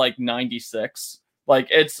 for like 96. Like,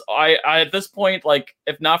 I at this point, like,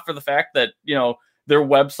 if not for the fact that, their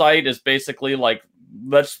website is basically like,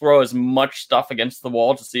 let's throw as much stuff against the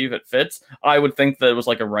wall to see if it fits, I would think that it was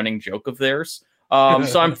like a running joke of theirs.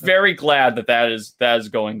 So I'm very glad that is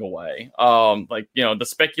going away. The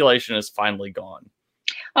speculation is finally gone.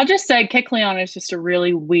 I'll just say Kecleon is just a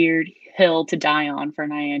really weird hill to die on for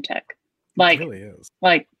Niantic. Like, it really is.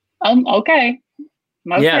 Like, okay.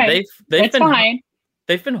 Yeah, they've been fine.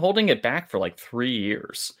 They've been holding it back for like 3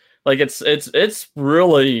 years. Like it's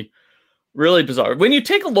really, really bizarre. When you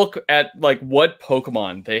take a look at like what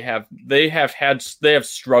Pokemon they have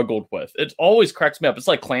struggled with, it always cracks me up. It's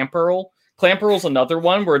like Clamperl. Clamperl's another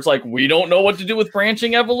one where it's like, we don't know what to do with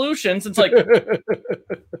branching evolutions. It's like, and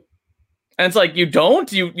it's like, you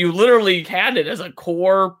literally had it as a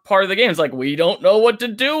core part of the game. It's like, we don't know what to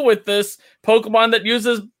do with this Pokemon that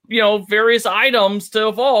uses, various items to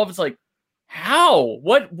evolve. It's like, how?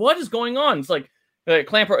 What is going on? It's like,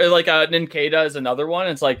 Clamper, like Nincada is another one.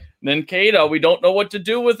 It's like, Nincada, we don't know what to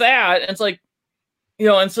do with that. And it's like,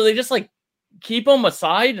 and so they just like keep them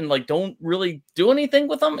aside and like don't really do anything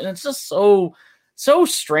with them. And it's just so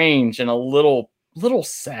strange and a little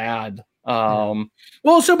sad. But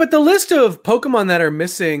the list of Pokemon that are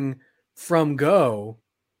missing from Go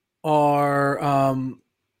are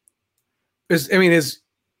it's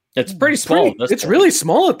pretty small. It's really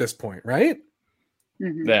small at this point, right?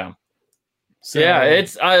 Mm-hmm. Yeah. So, yeah,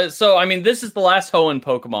 it's this is the last Hoenn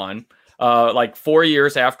Pokemon, like 4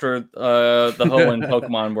 years after the Hoenn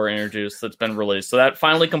Pokemon were introduced that's been released. So that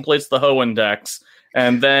finally completes the Hoenn Dex.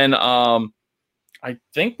 And then I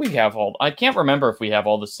think we have I can't remember if we have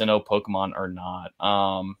all the Sinnoh Pokemon or not.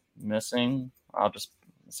 Missing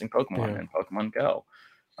Pokemon in Pokemon Go.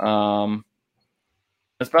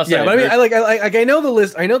 Yeah, but I know the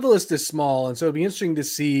list. I know the list is small, and so it'd be interesting to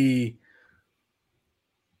see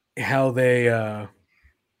how they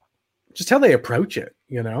approach it,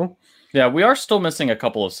 Yeah, we are still missing a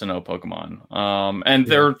couple of Sinnoh Pokemon. And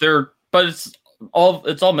they're but it's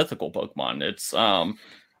all mythical Pokemon. It's Phione,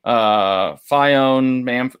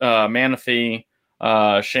 Manaphy,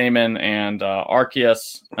 Shaman, and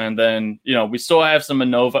Arceus. And then, we still have some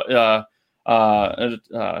Unova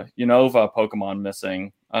Pokemon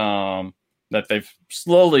missing that they've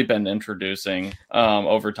slowly been introducing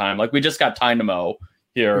over time. Like we just got Tynamo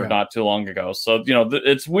here not too long ago. So,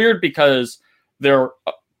 it's weird because they're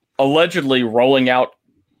allegedly rolling out,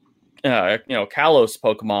 Kalos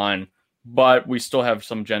Pokemon, but we still have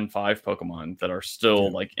some Gen 5 Pokemon that are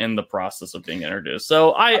still like in the process of being introduced.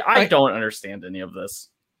 So I don't understand any of this.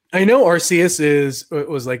 I know Arceus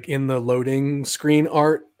was like in the loading screen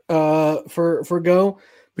art for Go,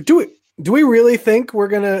 but do we really think they're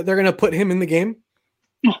gonna put him in the game?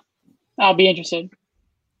 I'll be interested.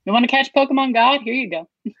 You want to catch Pokemon God? Here you go.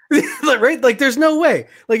 Right? Like, there's no way.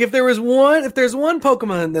 Like, if there's one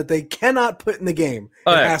Pokemon that they cannot put in the game, it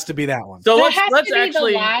has to be that one. So let's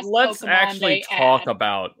actually talk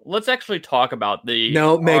about the.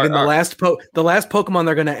 No, Megan, the last Pokemon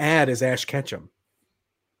they're going to add is Ash Ketchum.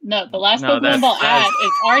 No, the last Pokemon they'll add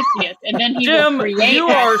is Arceus, and then he will create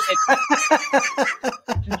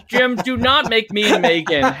Jim, do not make me and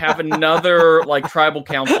Megan have another like tribal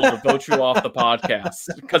council to vote you off the podcast.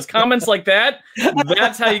 Because comments like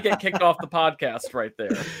that's how you get kicked off the podcast right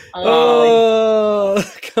there. Oh,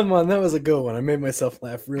 come on. That was a good one. I made myself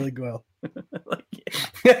laugh really well.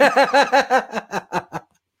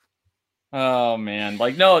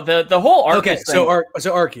 Like, no, the whole Arceus okay. thing, So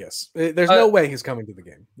Arceus, there's no way he's coming to the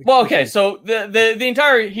game. Well, okay, so the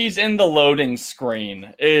entire he's in the loading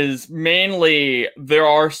screen is mainly there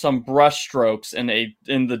are some brushstrokes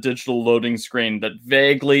in the digital loading screen that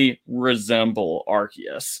vaguely resemble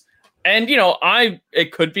Arceus. And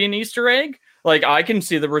it could be an Easter egg. Like, I can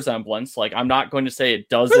see the resemblance. Like, I'm not going to say it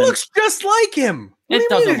doesn't. It looks just like him. It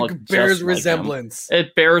doesn't look bears resemblance. Like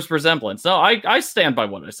it bears resemblance. No, I stand by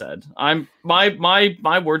what I said.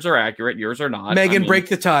 My words are accurate. Yours are not. Megan, break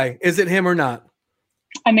the tie. Is it him or not?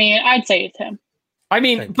 I mean, I'd say it's him. I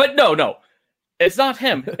mean, but no, it's not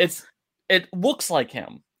him. It looks like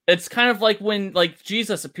him. It's kind of like when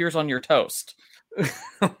Jesus appears on your toast.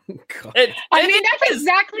 Oh, God. That's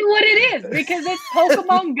exactly what it is, because it's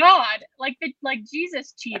Pokemon God, like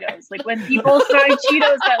Jesus Cheetos. Like when people try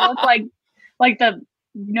Cheetos that look like the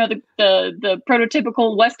the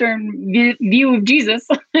prototypical Western view of Jesus.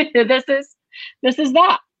 This is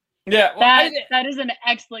that. Yeah, that is an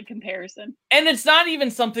excellent comparison. And it's not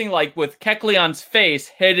even something like with Kecleon's face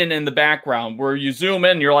hidden in the background where you zoom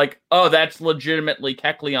in, you're like, oh, that's legitimately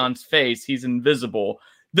Kecleon's face. He's invisible.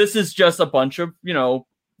 This is just a bunch of,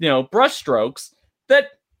 brush strokes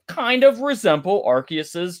that kind of resemble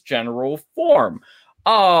Arceus's general form.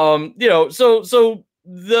 So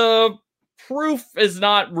the proof is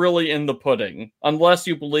not really in the pudding, unless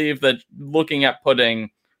you believe that looking at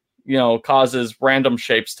pudding, causes random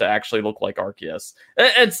shapes to actually look like Arceus.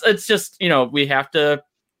 It's just, we have to,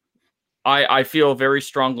 I feel very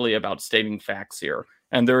strongly about stating facts here.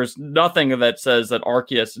 And there's nothing that says that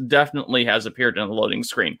Arceus definitely has appeared in the loading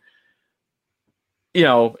screen.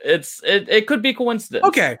 It could be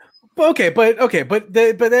coincidence. That's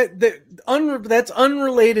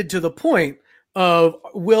unrelated to the point of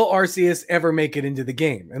will Arceus ever make it into the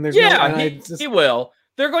game? And there's he will.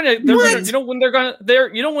 They're going to when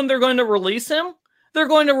they're going to release him? They're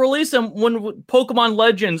going to release him when Pokemon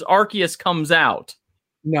Legends Arceus comes out.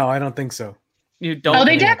 No, I don't think so. You don't. Oh,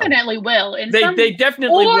 they definitely will. They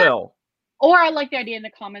definitely will. Or I like the idea in the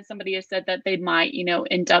comments. Somebody has said that they might,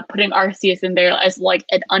 end up putting Arceus in there as like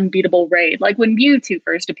an unbeatable raid. Like when Mewtwo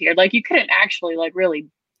first appeared, like you couldn't actually really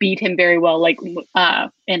beat him very well. Like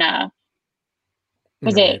in a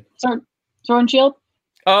it Sword and Shield?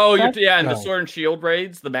 Oh, the Sword and Shield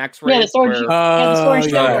raids, the max raids. Yeah, the Sword and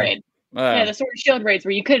Shield raid. Yeah, the Sword and Shield raids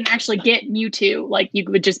where you couldn't actually get Mewtwo. Like you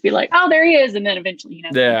would just be like, oh, there he is, and then eventually,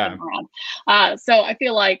 put him around. So I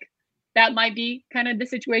feel like that might be kind of the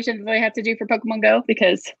situation that they have to do for Pokemon Go,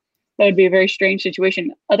 because that would be a very strange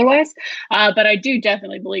situation otherwise. But I do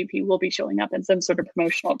definitely believe he will be showing up in some sort of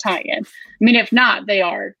promotional tie-in. I mean, if not, they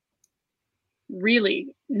are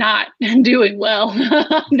really not doing well.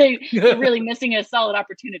 They're really missing a solid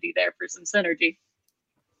opportunity there for some synergy.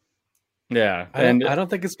 Yeah, I don't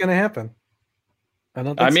think it's going to happen.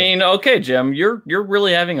 Okay, Jim, you're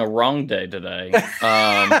really having a wrong day today.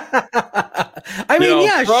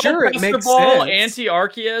 Sure, it makes ball, sense.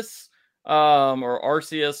 Anti-Arceus, or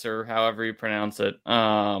Arceus, or however you pronounce it.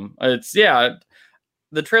 It's the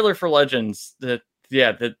trailer for Legends. The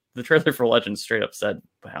trailer for Legends straight up said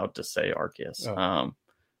how to say Arceus.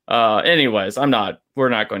 Oh. Anyways, we're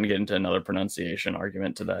not going to get into another pronunciation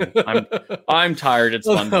argument today. I'm tired. It's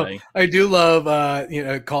Monday. I do love,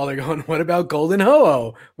 calling on, what about Golden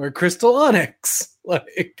Ho-Oh or Crystal Onyx?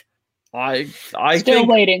 Like, I still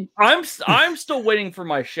waiting. I'm still waiting for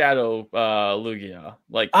my Shadow Lugia.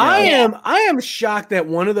 Like, I am shocked that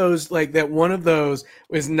one of those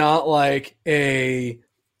is not like an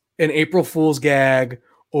April Fool's gag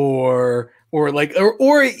or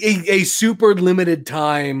a super limited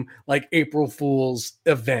time like April Fool's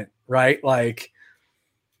event, right? Like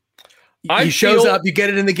he shows up, you get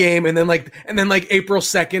it in the game, and then April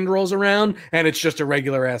 2nd rolls around and it's just a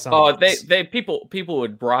regular ass. Oh, people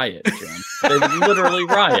would riot, Jim. They would literally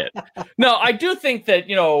riot. No, I do think that,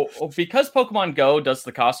 because Pokemon Go does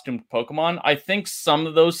the costumed Pokemon, I think some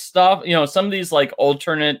of those stuff, some of these like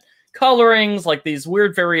alternate colorings, like these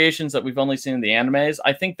weird variations that we've only seen in the animes,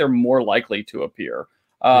 I think they're more likely to appear.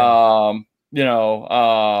 But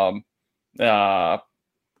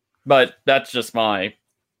that's just my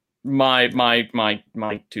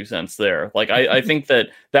 2 cents there. Like I think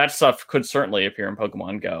that stuff could certainly appear in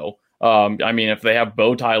Pokemon Go. I mean, if they have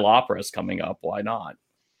Bowtie Lapras coming up, why not?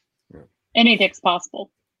 Anything's possible.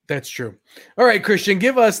 That's true. All right, Christian,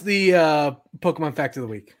 give us the Pokemon fact of the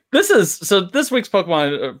week. This week's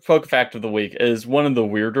Pokemon Poke Fact of the Week is one of the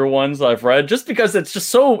weirder ones I've read, just because it's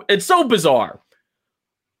so bizarre.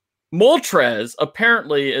 Moltres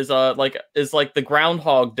apparently is like the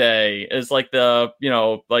Groundhog Day, is like the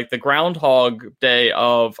Groundhog Day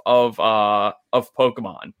of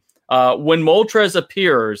Pokemon. When Moltres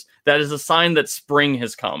appears, that is a sign that spring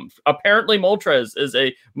has come. Apparently, Moltres is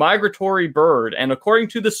a migratory bird, and according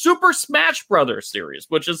to the Super Smash Brothers series,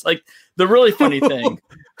 which is like the really funny thing,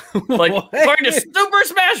 like according to Super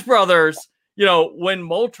Smash Brothers, when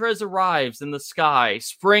Moltres arrives in the sky,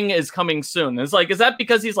 spring is coming soon. It's like, is that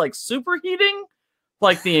because he's like superheating,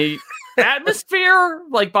 like the atmosphere,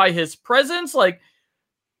 like by his presence, like?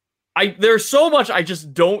 There's so much I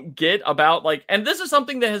just don't get about and this is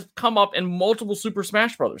something that has come up in multiple Super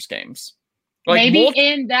Smash Brothers games. Maybe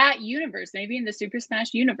in that universe, maybe in the Super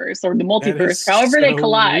Smash universe or the multiverse, however they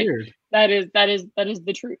collide. Weird. That is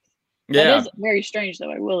the truth. Yeah. That is very strange, though.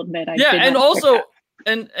 I will admit. And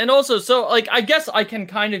also, so I guess I can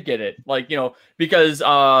kind of get it, because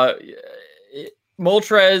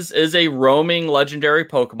Moltres is a roaming legendary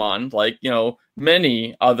Pokemon, like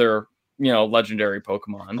many other legendary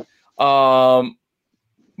Pokemon.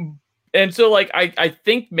 And so I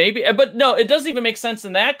think maybe, but no, it doesn't even make sense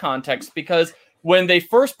in that context, because when they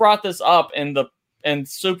first brought this up in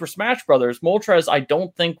Super Smash Brothers, Moltres I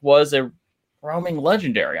don't think was a roaming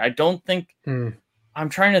legendary. I don't think. I'm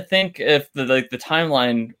trying to think if the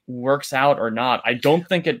timeline works out or not. I don't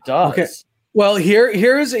think it does. Okay. Well,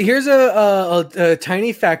 here's a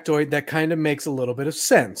tiny factoid that kind of makes a little bit of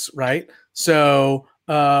sense, right? So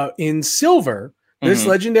in Silver, this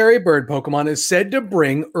legendary bird Pokemon is said to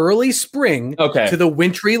bring early spring to the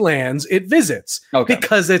wintry lands it visits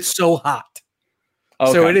because it's so hot.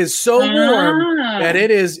 So it is so warm that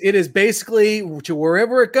it is basically, to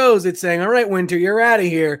wherever it goes, it's saying, "All right, winter, you're out of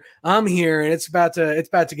here. I'm here," and it's about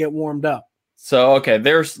to get warmed up. So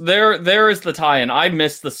there is the tie-in. I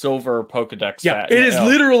missed the Silver Pokedex. Yeah, it is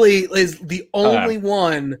literally the only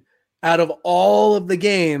one out of all of the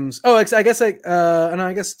games. Oh, I guess I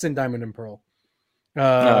guess it's in Diamond and Pearl. One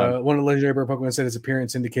of the legendary bird Pokemon said its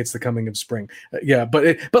appearance indicates the coming of spring.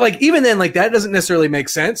 But even then, that doesn't necessarily make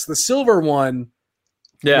sense. The Silver one.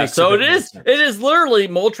 Yeah, so it is literally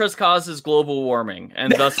Moltres causes global warming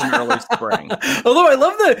and thus an early spring. Although I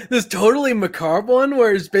love this totally macabre one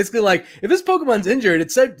where it's basically if this Pokemon's injured,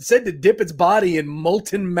 it's said to dip its body in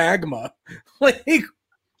molten magma. What?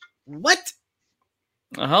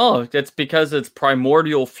 Oh, it's because it's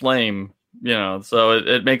primordial flame, so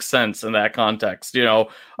it makes sense in that context,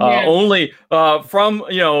 only from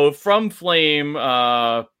flame,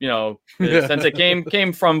 since it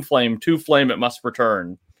came from flame, to flame it must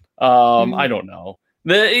return. I don't know.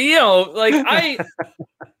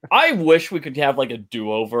 I wish we could have a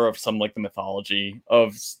do-over of some the mythology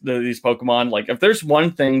of these Pokemon. If there's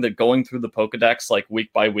one thing that going through the Pokedex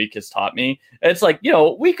week by week has taught me, it's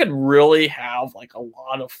we could really have a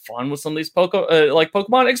lot of fun with some of these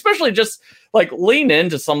Pokemon, especially just lean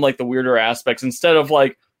into some the weirder aspects instead of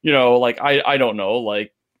I don't know,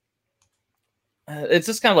 it's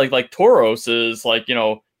just kind of like Tauros is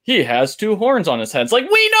he has two horns on his head. It's we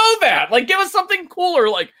know that. Give us something cooler,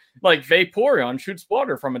 like Vaporeon shoots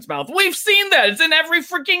water from its mouth. We've seen that. It's in every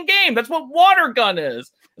freaking game. That's what Water Gun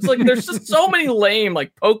is. It's there's just so many lame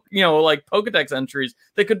Pokedex entries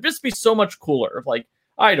that could just be so much cooler.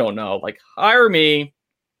 I don't know. Hire me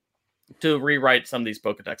to rewrite some of these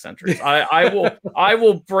Pokedex entries. I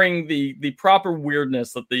will bring the proper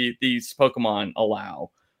weirdness that these Pokemon allow.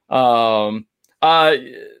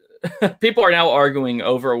 People are now arguing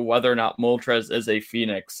over whether or not Moltres is a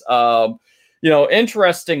phoenix.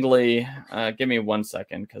 Interestingly, give me 1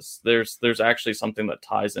 second, because there's actually something that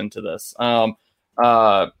ties into this.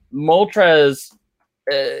 Moltres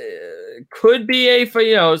could be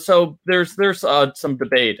a, so there's some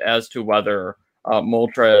debate as to whether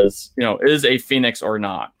Moltres is a phoenix or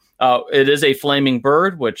not. It is a flaming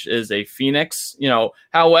bird, which is a phoenix.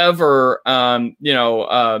 However,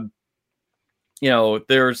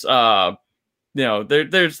 there's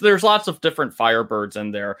there's lots of different firebirds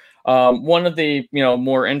in there. One of the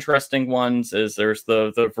more interesting ones is there's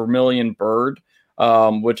the vermilion bird,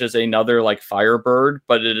 which is another firebird,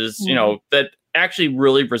 but it is that actually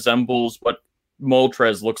really resembles what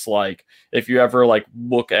Moltres looks like. If you ever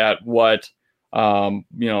look at what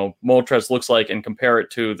Moltres looks like and compare it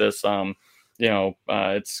to this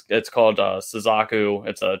it's called Suzaku.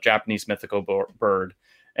 It's a Japanese mythical bird,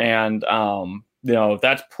 and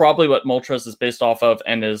that's probably what Moltres is based off of,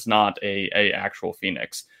 and is not a actual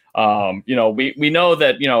phoenix. We know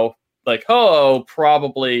that Ho-Oh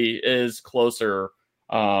probably is closer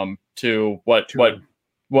to what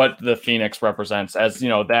the phoenix represents, as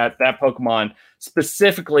that Pokemon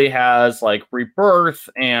specifically has rebirth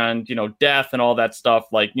and death and all that stuff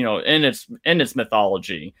in its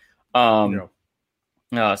mythology. So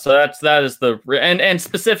that is and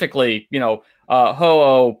specifically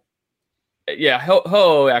Ho-Oh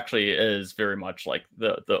Ho actually is very much like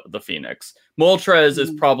the phoenix. Moltres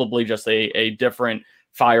is probably just a different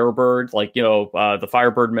firebird. Like, the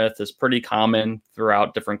firebird myth is pretty common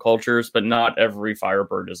throughout different cultures, but not every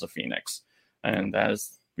firebird is a phoenix. And that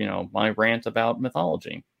is, my rant about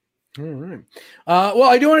mythology. All right. Well,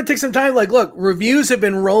 I do want to take some time. Look, reviews have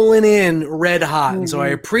been rolling in red hot, and so I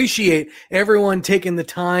appreciate everyone taking the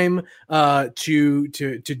time to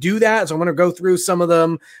do that. So I'm going to go through some of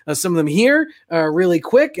them here really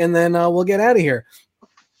quick, and then we'll get out of here.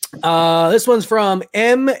 This one's from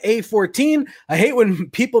MA14. I hate when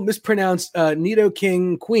people mispronounce Nido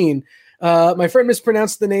King Queen. My friend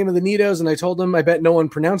mispronounced the name of the Nidos, and I told him I bet no one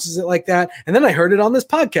pronounces it like that. And then I heard it on this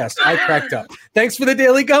podcast. I cracked up. Thanks for the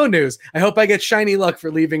Daily Go news. I hope I get shiny luck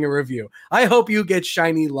for leaving a review. I hope you get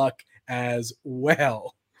shiny luck as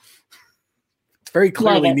well. It's very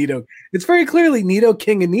clearly Nido. It's very clearly Nido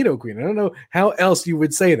King and Nido Queen. I don't know how else you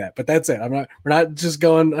would say that, but that's it. We're not just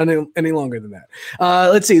going any longer than that.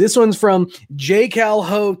 Let's see. This one's from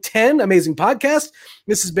JCalHo10. Amazing podcast.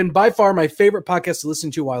 This has been by far my favorite podcast to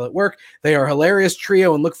listen to while at work. They are a hilarious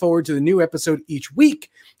trio and look forward to the new episode each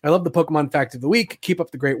week. I love the Pokemon fact of the week. Keep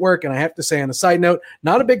up the great work. And I have to say on a side note,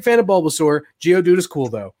 not a big fan of Bulbasaur. Geodude is cool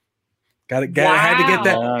though. Had to get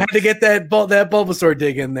that Bulbasaur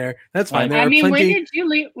dig in there. That's fine. When did you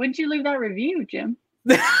leave that review, Jim?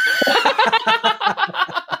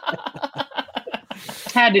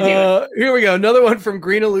 Had to do it. Here we go. Another one from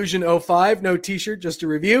Green Illusion 05. No t-shirt, just a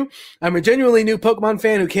review. I'm a genuinely new Pokemon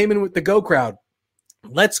fan who came in with the Go crowd.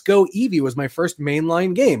 Let's Go Eevee was my first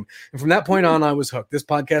mainline game. And from that point on, I was hooked. This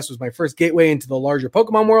podcast was my first gateway into the larger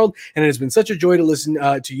Pokemon world, and it has been such a joy to listen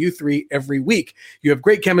to you three every week. You have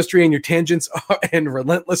great chemistry, and your tangents and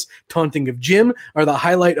relentless taunting of Jim are the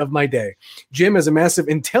highlight of my day. Jim, as a massive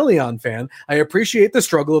Inteleon fan, I appreciate the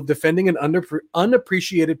struggle of defending an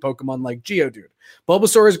unappreciated Pokemon like Geodude.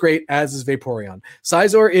 Bulbasaur is great, as is Vaporeon.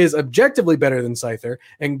 Scizor is objectively better than Scyther,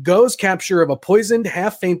 and Go's capture of a poisoned,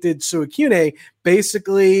 half-fainted Suicune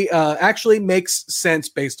basically actually makes sense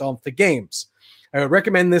based off the games. I would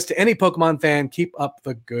recommend this to any Pokemon fan. Keep up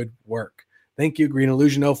the good work. Thank you, Green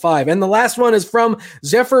Illusion 05. And the last one is from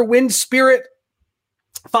Zephyr Wind Spirit.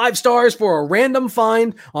 5 stars for a random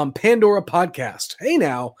find on Pandora Podcast. Hey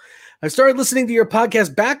now. I started listening to your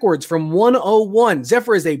podcast backwards from 101.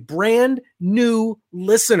 Zephyr is a brand new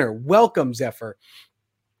listener. Welcome, Zephyr.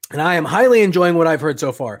 And I am highly enjoying what I've heard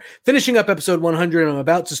so far. Finishing up episode 100, and I'm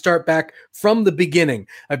about to start back from the beginning.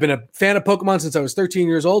 I've been a fan of Pokemon since I was 13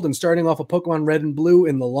 years old and starting off a Pokemon Red and Blue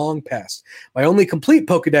in the long past. My only complete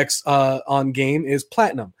Pokedex on game is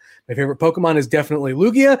Platinum. My favorite Pokemon is definitely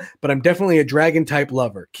Lugia, but I'm definitely a Dragon-type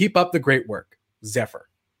lover. Keep up the great work. Zephyr.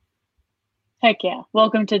 Heck yeah.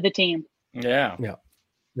 Welcome to the team. Yeah.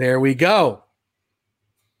 There we go.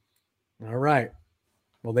 All right.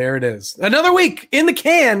 Well, there it is. Another week in the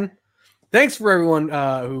can. Thanks for everyone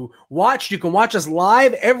who watched. You can watch us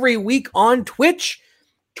live every week on Twitch,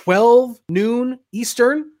 12 noon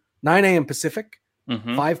Eastern, 9 a.m. Pacific,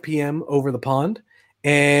 5 p.m. over the pond.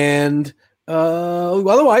 And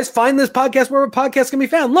otherwise, find this podcast wherever podcasts can be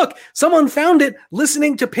found. Look, someone found it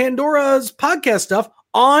listening to Pandora's podcast stuff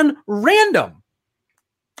on random.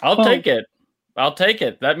 I'll take it.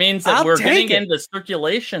 That means that we're getting into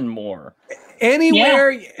circulation more.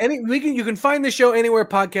 Anywhere, you can find the show anywhere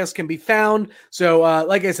podcasts can be found. So,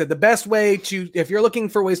 like I said, the best way if you're looking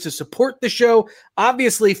for ways to support the show,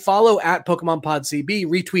 obviously follow at Pokemon Pod CB,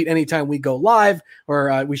 retweet anytime we go live,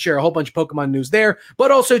 or we share a whole bunch of Pokemon news there.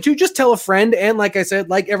 But also to just tell a friend, and like I said,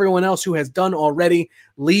 like everyone else who has done already,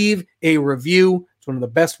 leave a review. It's one of the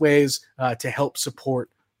best ways to help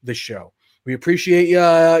support the show. We appreciate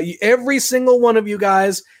every single one of you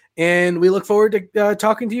guys, and we look forward to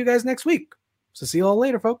talking to you guys next week. So see you all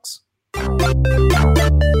later, folks.